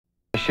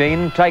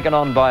machine, taken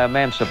on by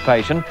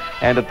Emancipation,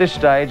 and at this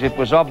stage it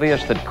was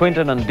obvious that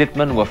Quinton and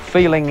Dittman were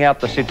feeling out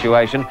the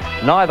situation.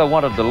 Neither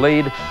wanted to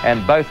lead,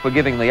 and both were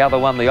giving the other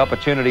one the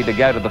opportunity to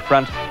go to the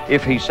front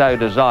if he so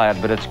desired.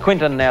 But it's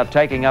Quinton now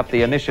taking up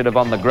the initiative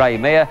on the grey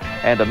mare,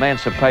 and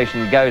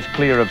Emancipation goes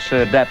clear of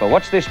Sir Dapper.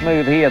 What's this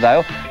move here,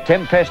 though?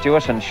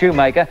 Tempestuous and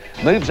Shoemaker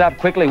moves up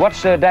quickly. What's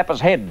Sir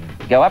Dapper's head?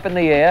 Go up in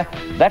the air.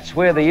 That's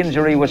where the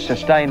injury was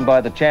sustained by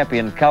the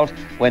champion colt,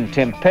 when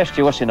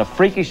Tempestuous, in a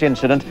freakish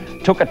incident,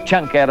 took a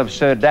chunk out of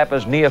Sir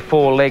Dapper's near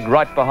foreleg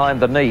right behind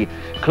the knee.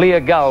 Clear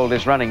Gold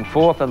is running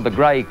fourth, and the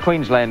grey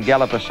Queensland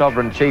galloper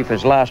Sovereign Chief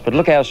is last. But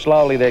look how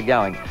slowly they're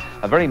going.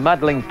 A very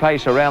muddling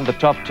pace around the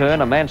top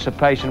turn.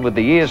 Emancipation with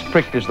the ears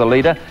pricked is the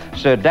leader.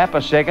 Sir Dapper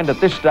second.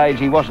 At this stage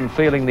he wasn't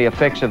feeling the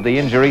effects of the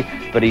injury,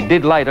 but he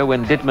did later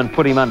when Dittman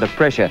put him under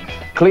pressure.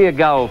 Clear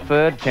Gold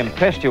third,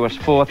 Tempestuous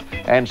fourth,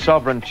 and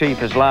Sovereign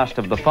Chief is last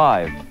of the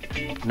five.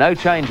 No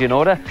change in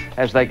order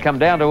as they come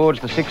down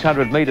towards the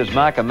 600 metres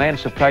mark.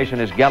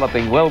 Emancipation is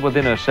galloping well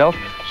within herself.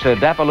 Sir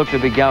Dapper looked to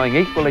be going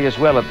equally as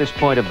well at this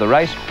point of the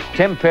race.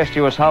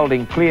 Tempestuous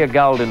holding Clear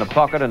Gold in the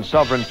pocket, and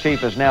Sovereign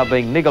Chief is now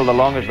being niggled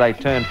along as they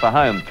turn for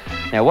home.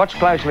 Now watch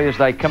closely as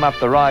they come up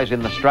the rise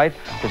in the straight.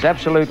 There's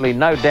absolutely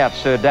no doubt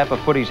Sir Dapper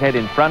put his head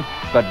in front,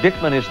 but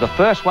Dittman is the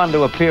first one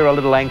to appear a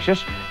little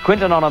anxious.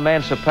 Quinton on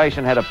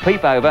Emancipation had a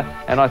peep over,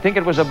 and I think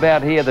it was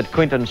about here that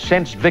Quinton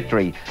sensed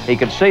victory. He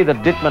could see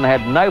that Dittman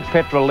had no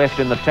petrol left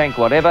in the tank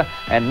whatever,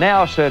 and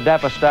now Sir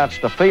Dapper starts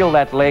to feel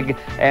that leg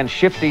and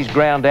shift his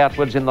ground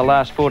outwards in the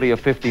last 40 or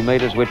 50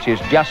 metres, which is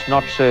just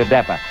not Sir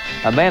Dapper.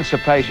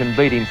 Emancipation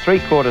beat him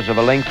 3/4 of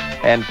a length,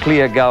 and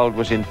Clear Gold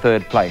was in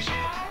third place.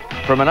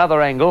 From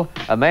another angle,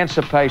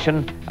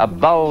 Emancipation, a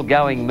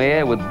bowl-going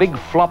mare with big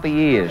floppy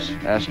ears,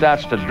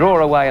 starts to draw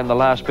away in the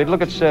last bit.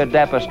 Look at Sir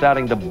Dapper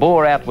starting to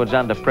bore outwards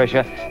under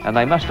pressure, and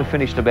they must have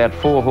finished about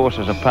 4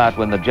 horses apart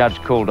when the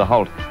judge called a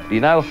halt. Do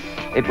you know,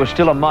 it was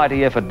still a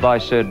mighty effort by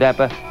Sir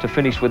Dapper to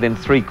finish within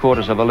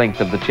 3/4 of a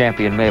length of the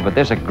champion mare, but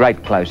there's a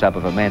great close-up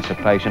of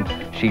Emancipation.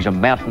 She's a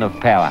mountain of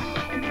power.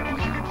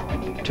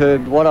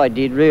 What I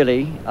did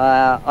really,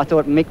 I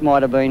thought Mick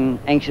might have been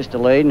anxious to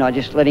lead, and I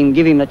just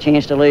give him the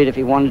chance to lead if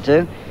he wanted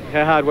to.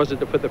 How hard was it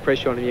to put the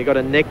pressure on him? You got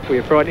a neck, were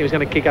you frightened he was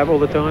going to kick up all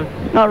the time?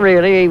 Not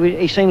really.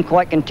 He seemed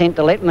quite content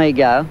to let me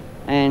go,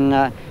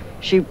 and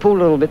she pulled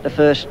a little bit the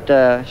first,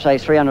 say,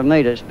 300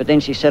 metres, but then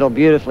she settled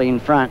beautifully in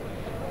front.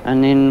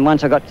 And then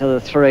once I got to the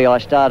 3, I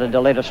started to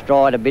let her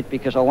stride a bit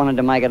because I wanted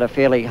to make it a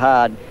fairly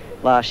hard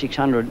last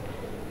 600,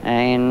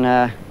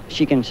 and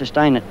she can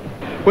sustain it.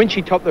 When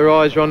she topped the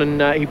rise, Ron,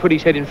 and he put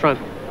his head in front,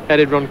 how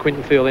did Ron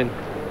Quinton feel then?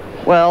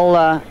 Well,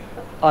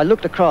 I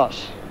looked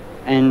across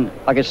and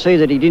I could see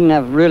that he didn't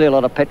have really a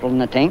lot of petrol in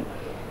the tank,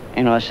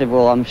 and I said,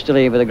 well, I'm still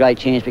here with a great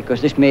chance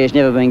because this mare's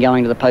never been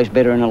going to the post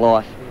better in her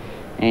life.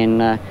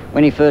 And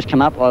when he first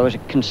came up, I was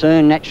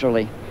concerned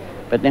naturally,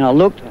 but then I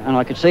looked and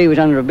I could see he was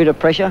under a bit of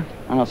pressure,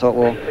 and I thought,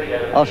 well,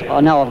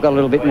 I know I've got a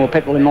little bit more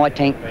petrol in my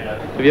tank.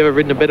 Have you ever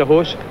ridden a better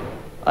horse?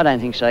 I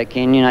don't think so,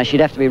 Ken. You know, she'd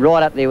have to be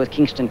right up there with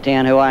Kingston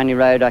Town, who I only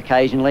rode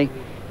occasionally.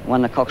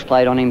 Won the Cox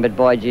Plate on him, but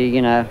by gee,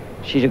 you know,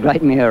 she's a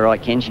great mare, right,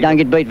 Ken. She don't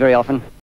get beat very often.